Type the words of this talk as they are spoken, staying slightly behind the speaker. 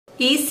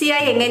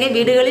ഈസിയായി എങ്ങനെ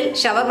വീടുകളിൽ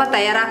ഷവർമ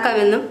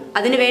തയ്യാറാക്കാമെന്നും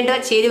അതിനു വേണ്ട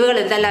ചേരുവകൾ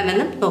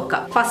എന്തെല്ലാമെന്നും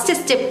നോക്കാം. ഫസ്റ്റ്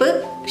സ്റ്റെപ്പ്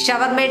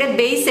ഷവർമയുടെ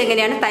ബേസ്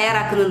എങ്ങനെയാണ്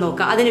തയ്യാറാക്കുന്നത്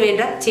നോക്കാം. അതിനു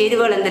വേണ്ട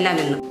ചേരുവകൾ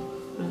എന്തെല്ലാമെന്നും.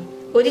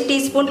 1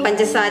 ടീസ്പൂൺ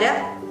പഞ്ചസാര,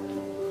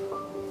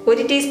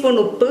 1 ടീസ്പൂൺ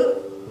ഉപ്പ്,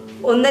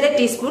 1.5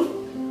 ടീസ്പൂൺ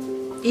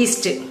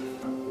ഈസ്റ്റ്,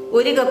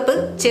 1 കപ്പ്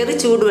ചെറു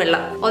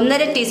ചൂടുവെള്ളം,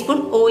 1.5 ടീസ്പൂൺ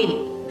ഓയിൽ,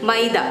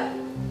 മൈദ,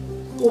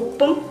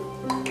 ഉപ്പും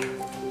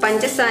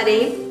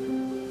പഞ്ചസാരയും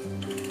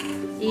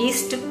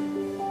ഈസ്റ്റും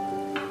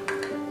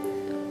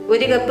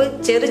 1 കപ്പ്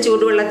ചെറു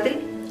ചൂടുവെള്ളത്തിൽ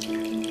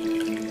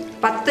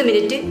 10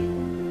 മിനിറ്റ്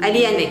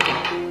അലിയാൻ വെക്കാം.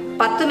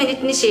 10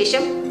 മിനിറ്റിന്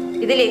ശേഷം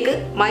ഇതിലേക്ക്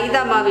മൈദ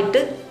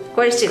മാവിട്ട്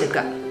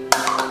കുഴച്ചെടുക്കാം.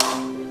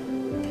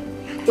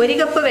 1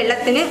 കപ്പ്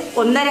വെള്ളത്തിന്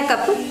 1.5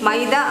 കപ്പ്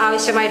മൈദ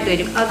ആവശ്യമായിട്ട്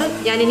വരും. അത്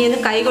ഞാനിനി ഒന്ന്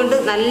കൈകൊണ്ട്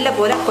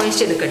നല്ലപോലെ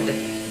കുഴച്ചെടുക്കട്ടെ.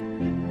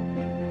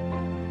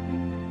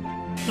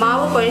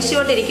 മാവ്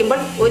കുഴച്ചുകൊണ്ടിരിക്കുമ്പോൾ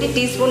 1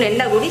 ടീസ്പൂൺ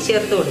എണ്ണ കൂടി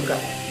ചേർത്ത് കൊടുക്കുക.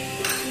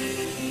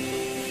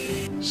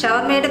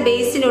 ഷവർമയുടെ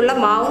ബേസിനുള്ള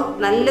മാവ്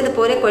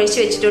നല്ലതുപോലെ കുഴച്ച്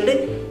വെച്ചിട്ടുണ്ട്.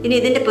 ഇനി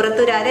ഇതിൻ്റെ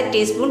പുറത്ത് 1/2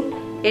 ടീസ്പൂൺ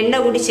എണ്ണ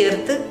കൂടി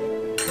ചേർത്ത്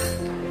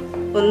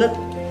ഒന്ന്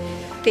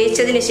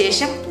തേച്ചതിന്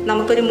ശേഷം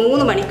നമുക്കൊരു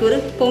 3 മണിക്കൂർ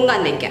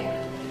പൊങ്ങാൻ വയ്ക്കാം.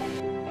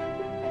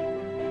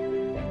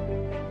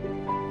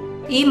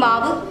 ഈ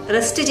മാവ്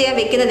റെസ്റ്റ് ചെയ്യാൻ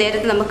വെക്കുന്ന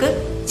നേരത്ത് നമുക്ക്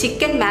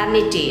ചിക്കൻ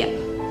മാരിനേറ്റ് ചെയ്യാം.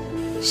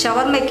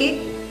 ഷവർമയ്ക്ക്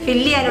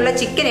ഫില്ല് ചെയ്യാനുള്ള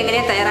ചിക്കൻ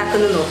എങ്ങനെയാണ്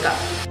തയ്യാറാക്കുന്നത് നോക്കാം.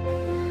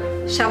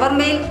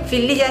 ഷവർമയിൽ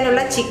ഫില്ല്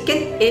ചെയ്യാനുള്ള ചിക്കൻ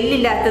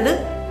എല്ലില്ലാത്തത്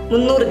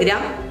 300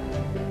 ഗ്രാം,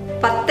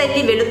 10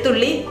 അല്ലി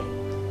വെളുത്തുള്ളി,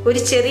 ഒരു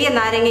ചെറിയ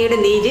നാരങ്ങയുടെ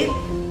നീര്,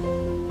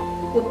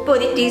 ഉപ്പ്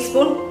 1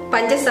 ടീസ്പൂൺ,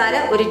 പഞ്ചസാര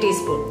 1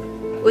 teaspoon,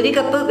 1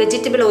 cup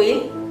vegetable oil,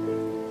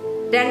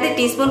 2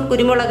 teaspoon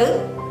കുരുമുളക്,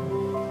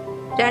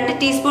 2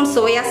 teaspoon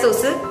soya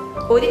sauce,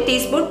 1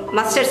 teaspoon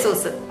mustard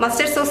sauce.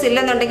 Mustard sauce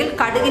ഇല്ലെന്നുണ്ടെങ്കിൽ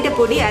കടുകിന്റെ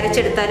പൊടി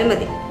അരച്ചെടുത്താലും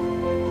മതി.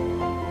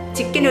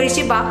 ചിക്കൻ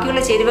ഒഴിച്ച്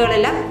ബാക്കിയുള്ള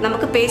ചേരുവകളെല്ലാം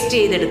നമുക്ക് പേസ്റ്റ്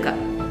ചെയ്തെടുക്കാം.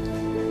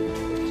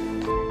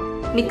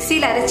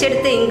 മിക്സിയിൽ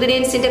അരച്ചെടുത്ത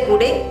ഇൻഗ്രീഡിയൻസിന്റെ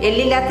കൂടെ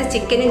എല്ലില്ലാത്ത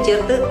ചിക്കനും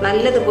ചേർത്ത്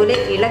നല്ലതുപോലെ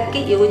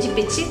ഇളക്കി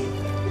യോജിപ്പിച്ച്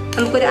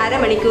നമുക്കൊരു 1/2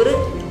 മണിക്കൂർ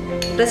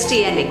റെസ്റ്റ്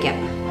ചെയ്യാൻ വെക്കാം.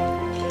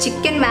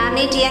 ചിക്കൻ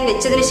മാരിനേറ്റ് ചെയ്യാൻ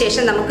വെച്ചതിന്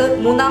ശേഷം നമുക്ക്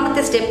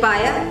 3ാമത്തെ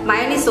സ്റ്റെപ്പായ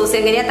മയണീസ് സോസ്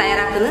എങ്ങനെയാണ്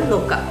തയ്യാറാക്കുന്നത്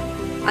നോക്കാം.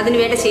 അതിന്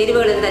വേണ്ട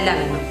ചേരുവകൾ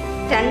എന്തെല്ലാമെന്നും.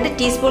 2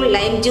 ടീസ്പൂൺ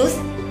ലൈം ജ്യൂസ്,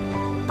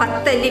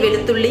 10 അല്ലി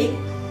വെളുത്തുള്ളി,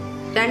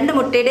 2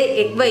 മുട്ടയുടെ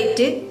എഗ്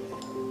വൈറ്റ്,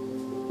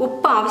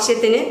 ഉപ്പ്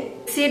ആവശ്യത്തിന്.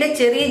 മിക്സിയുടെ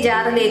ചെറിയ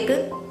ജാറിലേക്ക്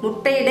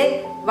മുട്ടയുടെ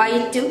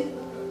വൈറ്റും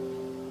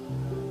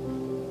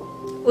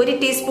 1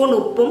 ടീസ്പൂൺ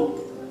ഉപ്പും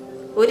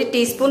 1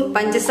 ടീസ്പൂൺ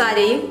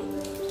പഞ്ചസാരയും.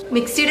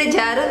 മിക്സിയുടെ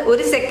ജാറ്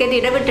 1 സെക്കൻഡ്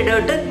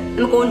ഇടവിട്ടിടവിട്ട്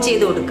നമുക്ക് ഓൺ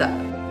ചെയ്ത് കൊടുക്കാം.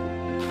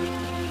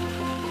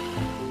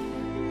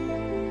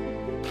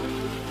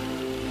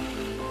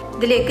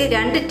 ഇതിലേക്ക്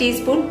 2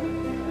 ടീസ്പൂൺ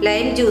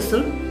ലൈം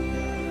ജ്യൂസും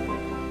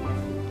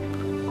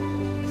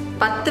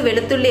 10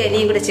 വെളുത്തുള്ളി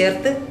അരിയും കൂടെ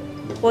ചേർത്ത്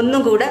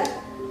ഒന്നും കൂടെ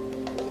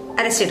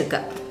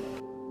അരച്ചെടുക്കാം.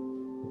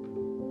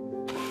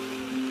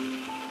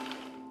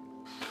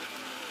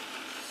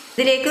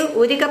 ഇതിലേക്ക്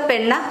 1 കപ്പ്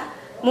എണ്ണ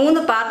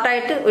 3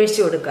 പാർട്ടായിട്ട്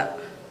ഒഴിച്ചു കൊടുക്കുക.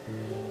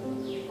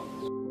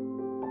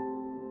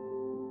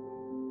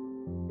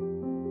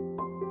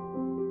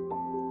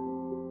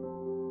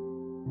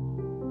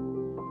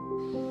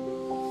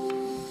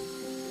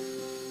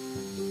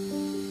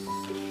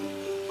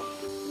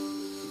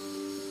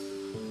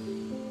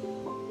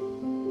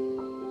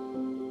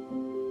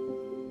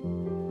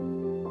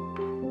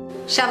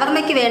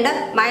 ഷവർമയ്ക്ക് വേണ്ട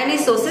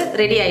മയണീസ് സോസ്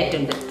റെഡി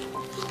ആയിട്ടുണ്ട്.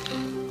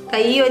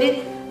 ഈ ഒരു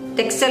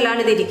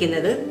ടെക്സ്ചറിലാണ്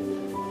ഇതിരിക്കുന്നത്.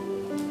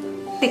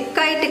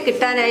 തിക്കായിട്ട്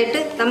കിട്ടാനായിട്ട്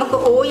നമുക്ക്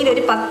ഓയിൽ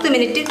ഒരു 10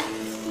 മിനിറ്റ്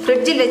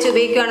ഫ്രിഡ്ജിൽ വെച്ച്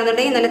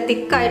ഉപയോഗിക്കുകയാണെന്നുണ്ടെങ്കിൽ നല്ല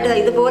തിക്കായിട്ട്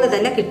ഇതുപോലെ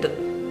തന്നെ കിട്ടും.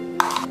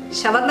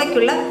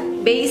 ഷവർമയ്ക്കുള്ള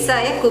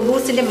ബേസായ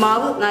കുബൂസിന്റെ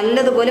മാവ്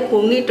നല്ലതുപോലെ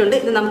പൊങ്ങിയിട്ടുണ്ട്.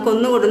 ഇത്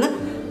നമുക്കൊന്നുകൂടെ ഒന്ന്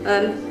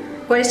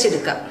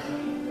കുഴച്ചെടുക്കാം.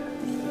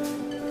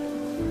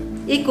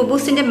 ഈ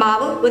കുബൂസിന്റെ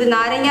മാവ് ഒരു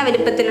നാരങ്ങ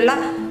വലിപ്പത്തിലുള്ള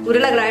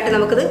ഉരുളകളായിട്ട്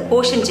നമുക്കിത്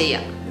പോഷൻ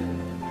ചെയ്യാം.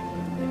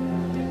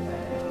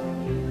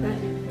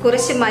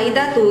 കുറച്ച് മൈദ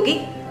തൂകി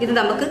ഇത്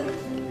നമുക്ക്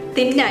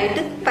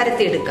തിന്നായിട്ട്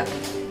പരത്തിയെടുക്കാം.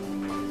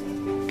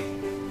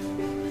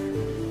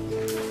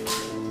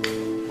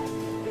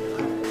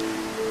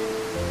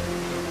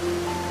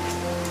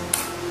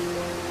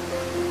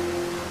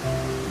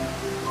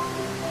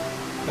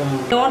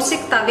 നോൺ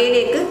സ്റ്റിക്ക്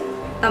തവയിലേക്ക്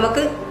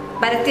നമുക്ക്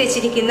പരത്തി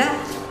വെച്ചിരിക്കുന്ന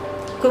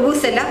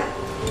കുബൂസ് എല്ലാം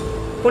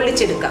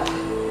പൊള്ളിച്ചെടുക്കാം.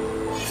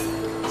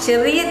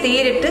 ചെറിയ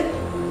തീയിലിട്ട്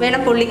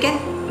വേണം പൊള്ളിക്കാൻ.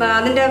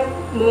 അതിൻ്റെ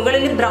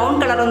മുകളിൽ ബ്രൗൺ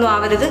കളറൊന്നും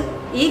ആവരുത്.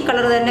 ഈ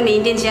കളർ തന്നെ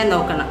മെയിൻറ്റെയിൻ ചെയ്യാൻ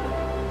നോക്കണം.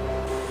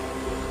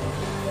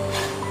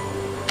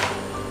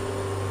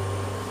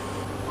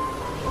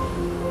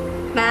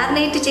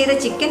 മാരിനേറ്റ് ചെയ്ത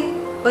ചിക്കൻ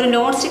ഒരു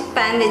നോൺ സ്റ്റിക്ക്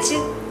പാൻ വെച്ച്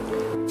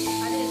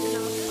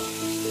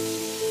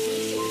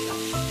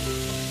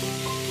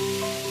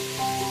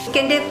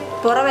ചിക്കൻ്റെ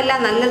പുറമെല്ലാം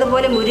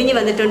നല്ലതുപോലെ മുരിഞ്ഞ്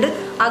വന്നിട്ടുണ്ട്.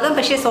 അകം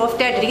പക്ഷേ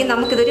സോഫ്റ്റ് ആയിട്ടിരിക്കും.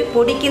 നമുക്കിതൊരു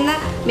പൊടിക്കുന്ന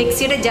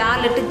മിക്സിയുടെ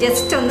ജാറിലിട്ട്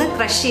ജസ്റ്റ് ഒന്ന്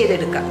ക്രഷ്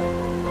ചെയ്തെടുക്കാം.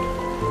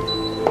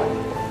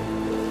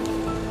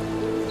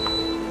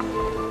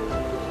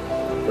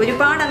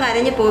 ഒരുപാട് അങ്ങ്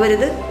അരഞ്ഞു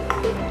പോവരുത്.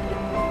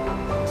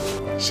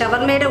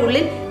 ഷവർമയുടെ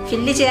ഉള്ളിൽ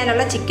ഫില്ല്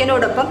ചെയ്യാനുള്ള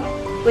ചിക്കനോടൊപ്പം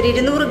ഒരു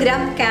 200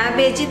 ഗ്രാം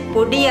ക്യാബേജ്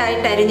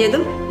പൊടിയായിട്ട്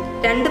അരിഞ്ഞതും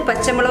 2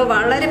 പച്ചമുളക്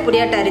വളരെ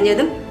പൊടിയായിട്ട്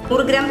അരിഞ്ഞതും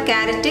 100 ഗ്രാം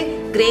ക്യാരറ്റ്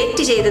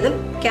ഗ്രേറ്റ് ചെയ്തതും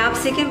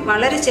ക്യാപ്സിക്കം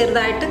വളരെ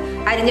ചെറുതായിട്ട്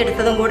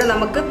അരിഞ്ഞെടുത്തതും കൂടെ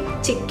നമുക്ക്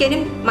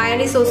ചിക്കനും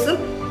മയോണൈസ് സോസും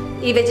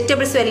ഈ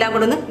വെജിറ്റബിൾസും എല്ലാം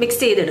കൂടെ ഒന്ന്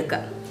മിക്സ്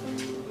ചെയ്തെടുക്കാം.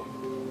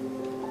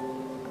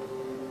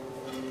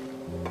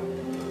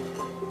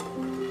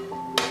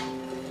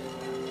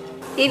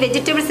 ഈ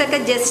വെജിറ്റബിൾസ് ഒക്കെ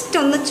ജസ്റ്റ്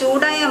ഒന്ന്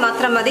ചൂടായാൽ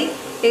മാത്രം മതി.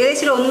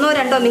 ഏകദേശം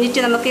 1-2 മിനിറ്റ്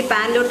നമുക്ക് ഈ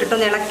പാനിലോട്ട്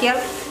ഇട്ടൊന്ന് ഇളക്കിയാൽ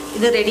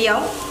ഇത്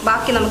റെഡിയാവും.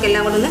 ബാക്കി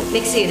നമുക്കെല്ലാം കൂടെ ഒന്ന്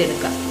മിക്സ്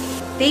ചെയ്തെടുക്കാം.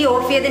 തീ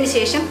ഓഫ് ചെയ്തതിന്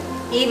ശേഷം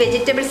ഈ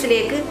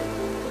വെജിറ്റബിൾസിലേക്ക്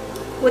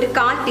ഒരു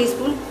 1/4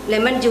 ടീസ്പൂൺ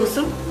ലെമൺ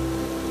ജ്യൂസും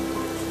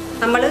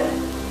നമ്മൾ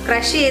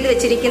ക്രഷ് ചെയ്ത്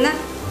വെച്ചിരിക്കുന്ന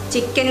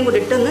ചിക്കനും കൂടി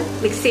ഇട്ടൊന്ന്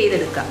മിക്സ്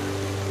ചെയ്തെടുക്കാം.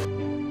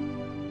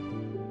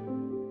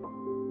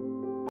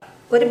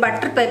 ഒരു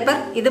ബട്ടർ പേപ്പർ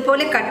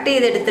ഇതുപോലെ കട്ട്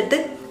ചെയ്തെടുത്തിട്ട്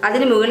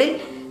അതിന് മുകളിൽ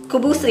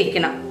കുബൂസ്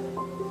വയ്ക്കണം.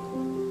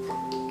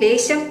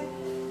 ലേശം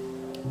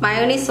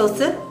മയോണൈസ്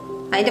സോസ്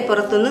അതിൻ്റെ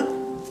പുറത്തുനിന്ന്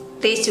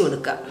തേച്ച്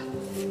കൊടുക്കുക.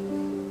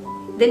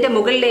 ഇതിൻ്റെ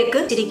മുകളിലേക്ക്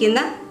ഇരിക്കുന്ന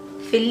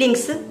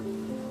ഫില്ലിങ്സ്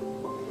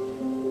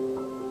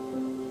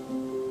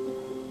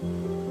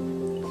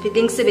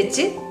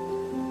വെച്ച്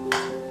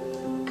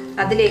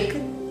അതിലേക്ക്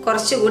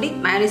കുറച്ചുകൂടി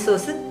മയോണൈസ്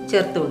സോസ്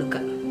ചേർത്ത്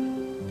കൊടുക്കുക.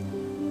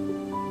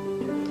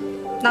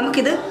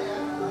 നമുക്കിത്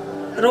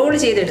റോൾ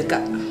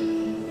ചെയ്തെടുക്കാം.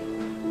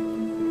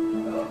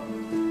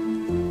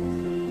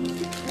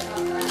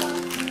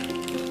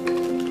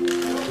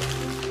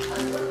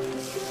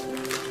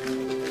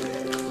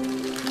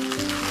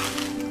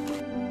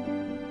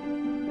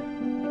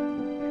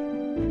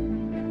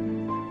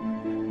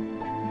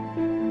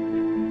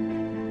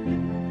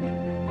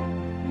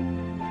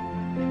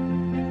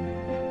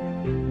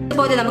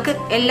 ഇതുപോലെ നമുക്ക്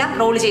എല്ലാം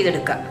റോൾ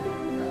ചെയ്തെടുക്കാം.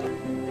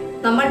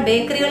 നമ്മൾ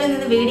ബേക്കറികളിൽ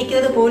നിന്ന്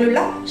മേടിക്കുന്നത് പോലുള്ള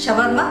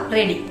ഷവർമ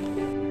റെഡി.